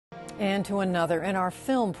And to another in our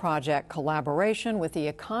Film Project collaboration with the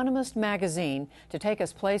Economist magazine to take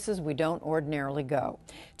us places we don't ordinarily go.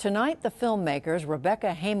 Tonight, the filmmakers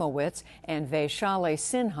Rebecca Haimowitz and Vaishali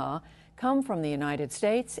Sinha come from the United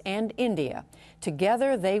States and India.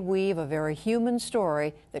 Together, they weave a very human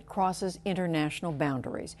story that crosses international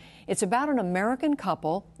boundaries. It's about an American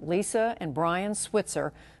couple, Lisa and Brian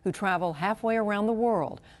Switzer, who travel halfway around the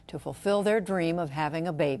world to fulfill their dream of having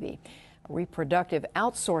a baby. A reproductive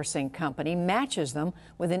outsourcing company matches them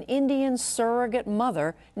with an Indian surrogate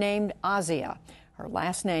mother named Azia. Her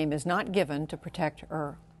last name is not given to protect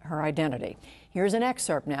her identity. Here's an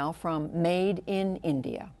excerpt now from Made in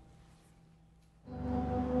India.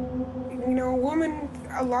 You know, a woman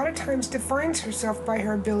a lot of times defines herself by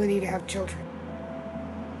her ability to have children.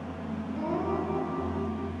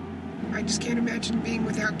 I just can't imagine being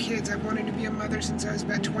without kids. I wanted to be a mother since I was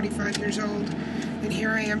about 25 years old, and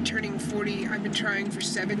here I am turning 40. I've been trying for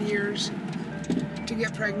 7 years to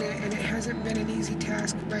get pregnant, and it hasn't been an easy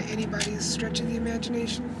task by anybody's stretch of the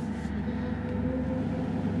imagination.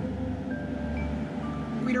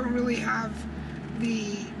 We don't really have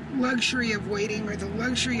the luxury of waiting or the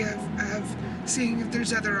luxury of seeing if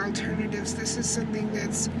there's other alternatives. This is something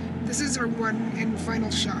this is our one and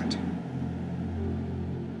final shot.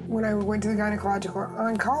 When I went to the gynecological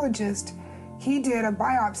oncologist, he did a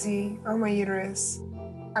biopsy on my uterus.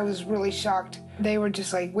 I was really shocked. They were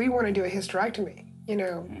just like, we want to do a hysterectomy. You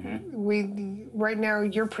know, right now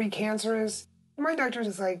you're precancerous. My doctor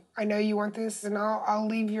was like, I know you want this, and I'll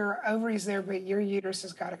leave your ovaries there, but your uterus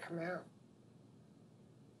has got to come out.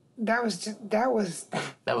 That was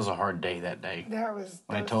a hard day that day.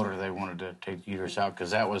 When I told her they wanted to take the uterus out,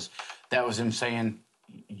 because that was him saying,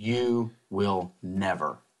 you will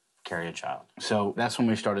never carry a child. So that's when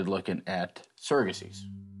we started looking at surrogacies.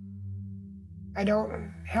 I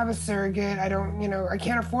don't have a surrogate. I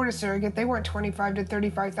can't afford a surrogate. They want $25,000 to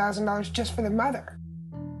 $35,000 just for the mother.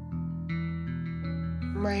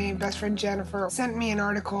 My best friend Jennifer sent me an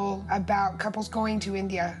article about couples going to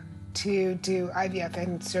India to do IVF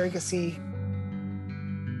and surrogacy.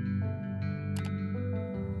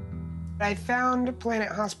 I found Planet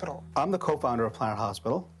Hospital. I'm the co-founder of Planet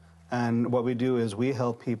Hospital, and what we do is we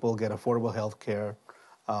help people get affordable health care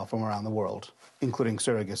from around the world, including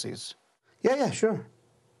surrogacies. Yeah, sure.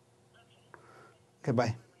 Okay,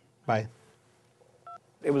 bye. Bye.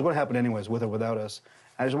 It was what happened anyways, with or without us.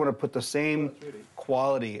 I just want to put the same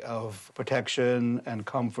quality of protection and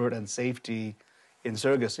comfort and safety in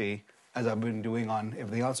surrogacy as I've been doing on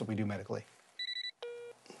everything else that we do medically.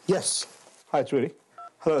 Yes. Hi, it's Rudy.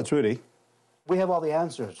 Hello, it's Rudy. We have all the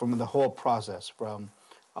answers from the whole process, from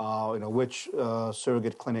which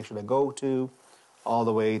surrogate clinic should I go to, all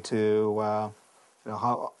the way to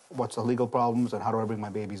what's the legal problems and how do I bring my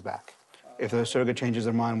babies back. If the surrogate changes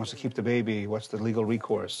their mind, wants to keep the baby, what's the legal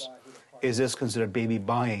recourse? Is this considered baby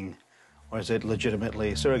buying, or is it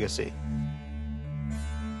legitimately surrogacy?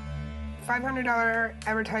 $500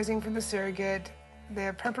 advertising for the surrogate.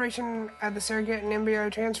 The preparation of the surrogate and embryo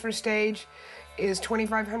transfer stage is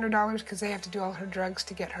 $2,500 because they have to do all her drugs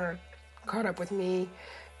to get her caught up with me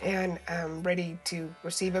and ready to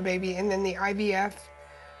receive a baby. And then the IVF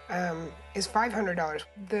is $500.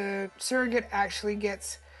 The surrogate actually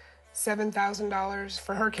gets $7,000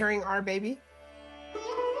 for her carrying our baby.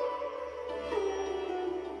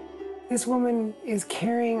 This woman is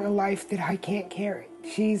carrying a life that I can't carry.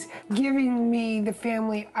 She's giving me the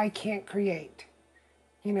family I can't create.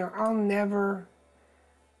 You know, I'll never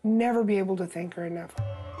be able to thank her enough.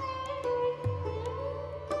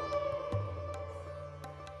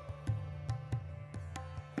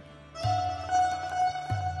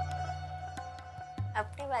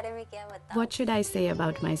 What should I say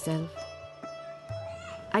about myself?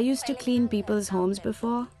 I used to clean people's homes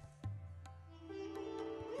before.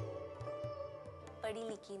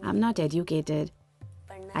 I'm not educated.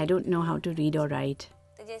 I don't know how to read or write.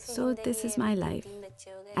 So this is my life.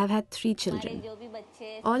 I've had 3 children.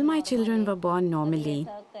 All my children were born normally.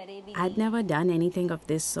 I'd never done anything of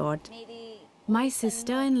this sort. My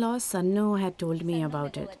sister-in-law Sannu had told me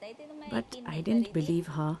about it, but I didn't believe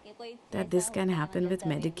her that this can happen with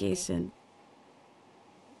medication.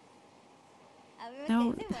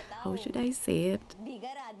 Now, how should I say it?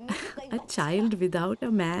 A child without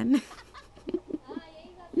a man?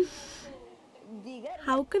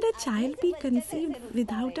 How could a child be conceived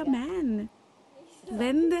without a man?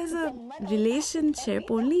 When there's a relationship,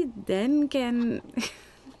 only then can...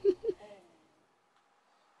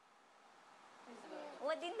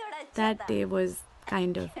 That day was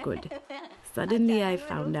kind of good. Suddenly I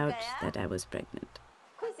found out that I was pregnant.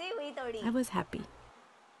 I was happy.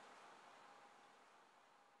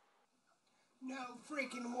 No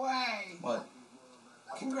freaking way. What?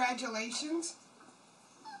 Congratulations.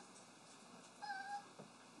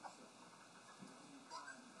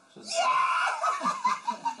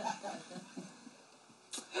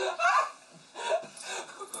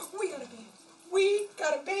 We got a baby. We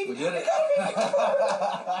got a baby. We did it. We got a baby.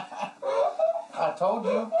 I told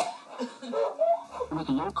you. With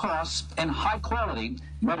low costs and high quality,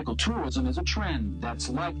 medical tourism is a trend that's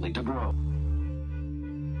likely to grow.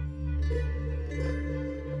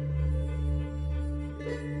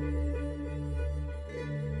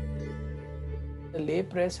 The lay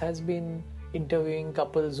press has been interviewing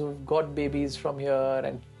couples who've got babies from here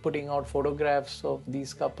and putting out photographs of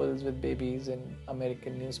these couples with babies in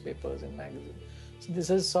American newspapers and magazines. So this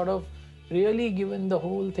has sort of really given the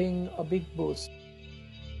whole thing a big boost.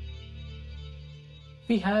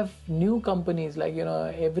 We have new companies, like,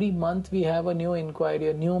 every month we have a new inquiry,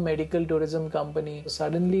 a new medical tourism company.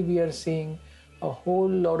 Suddenly we are seeing a whole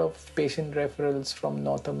lot of patient referrals from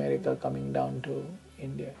North America coming down to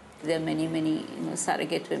India. There are many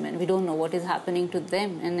surrogate women. We don't know what is happening to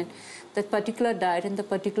them, and that particular diet and the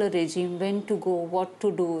particular regime, when to go, what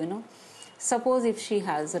to do, Suppose if she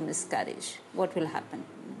has a miscarriage, what will happen?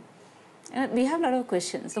 We have a lot of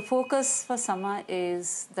questions. The focus for Sama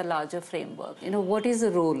is the larger framework. What is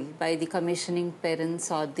the role by the commissioning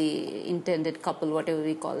parents or the intended couple, whatever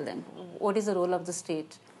we call them? What is the role of the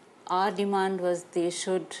state? Our demand was they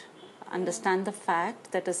should understand the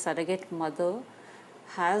fact that a surrogate mother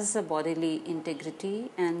has a bodily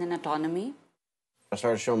integrity and an autonomy. I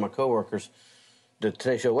started showing my coworkers the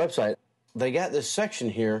Today Show website. They got this section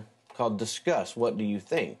here called Discuss, What Do You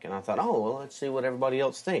Think? And I thought, let's see what everybody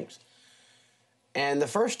else thinks. And the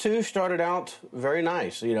first two started out very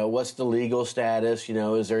nice. What's the legal status?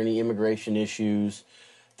 Is there any immigration issues?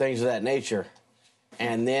 Things of that nature.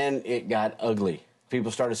 And then it got ugly.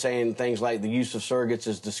 People started saying things like the use of surrogates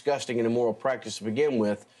is disgusting and immoral practice to begin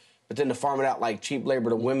with, but then to farm it out like cheap labor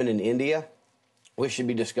to women in India, we should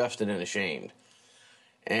be disgusted and ashamed.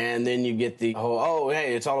 And then you get the whole,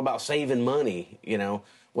 hey, it's all about saving money,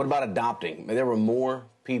 What about adopting? There were more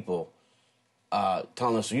people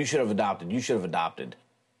telling us, you should have adopted.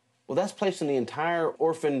 Well, that's placing the entire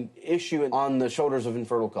orphan issue on the shoulders of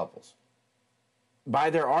infertile couples. By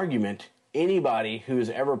their argument, anybody who has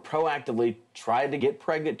ever proactively tried to get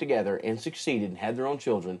pregnant together and succeeded and had their own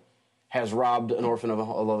children has robbed an orphan of a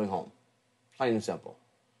loving home. Plain and simple.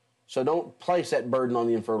 So don't place that burden on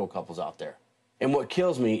the infertile couples out there. And what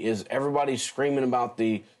kills me is everybody's screaming about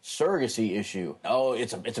the surrogacy issue. Oh,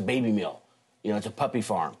 it's a baby mill. It's a puppy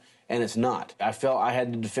farm. And it's not. I felt I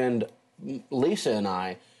had to defend Lisa and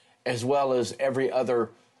I, as well as every other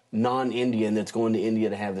non-Indian that's going to India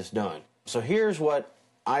to have this done. So here's what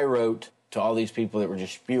I wrote to all these people that were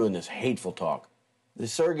just spewing this hateful talk. The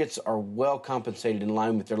surrogates are well compensated in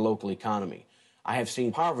line with their local economy. I have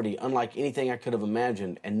seen poverty unlike anything I could have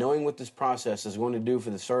imagined, and knowing what this process is going to do for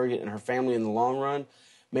the surrogate and her family in the long run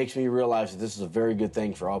makes me realize that this is a very good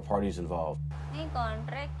thing for all parties involved.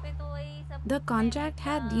 The contract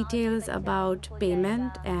had details about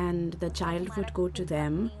payment, and the child would go to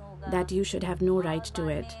them, that you should have no right to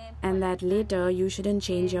it, and that later you shouldn't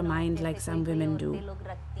change your mind like some women do,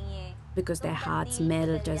 because their hearts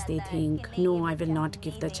melt as they think, no, I will not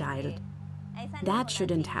give the child. That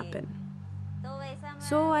shouldn't happen.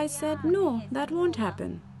 So I said, no, that won't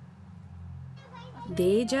happen.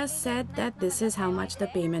 They just said that this is how much the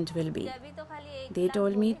payment will be. They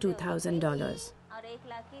told me $2,000.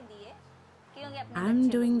 I'm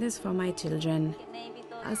doing this for my children.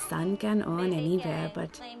 A son can earn anywhere,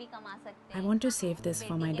 but I want to save this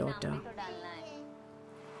for my daughter.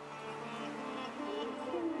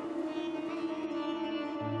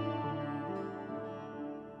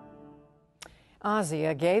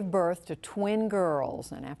 Azia gave birth to twin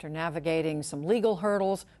girls, and after navigating some legal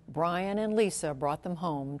hurdles, Brian and Lisa brought them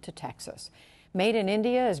home to Texas. Made in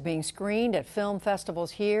India is being screened at film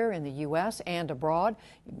festivals here in the U.S. and abroad.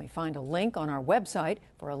 You may find a link on our website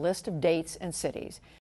for a list of dates and cities.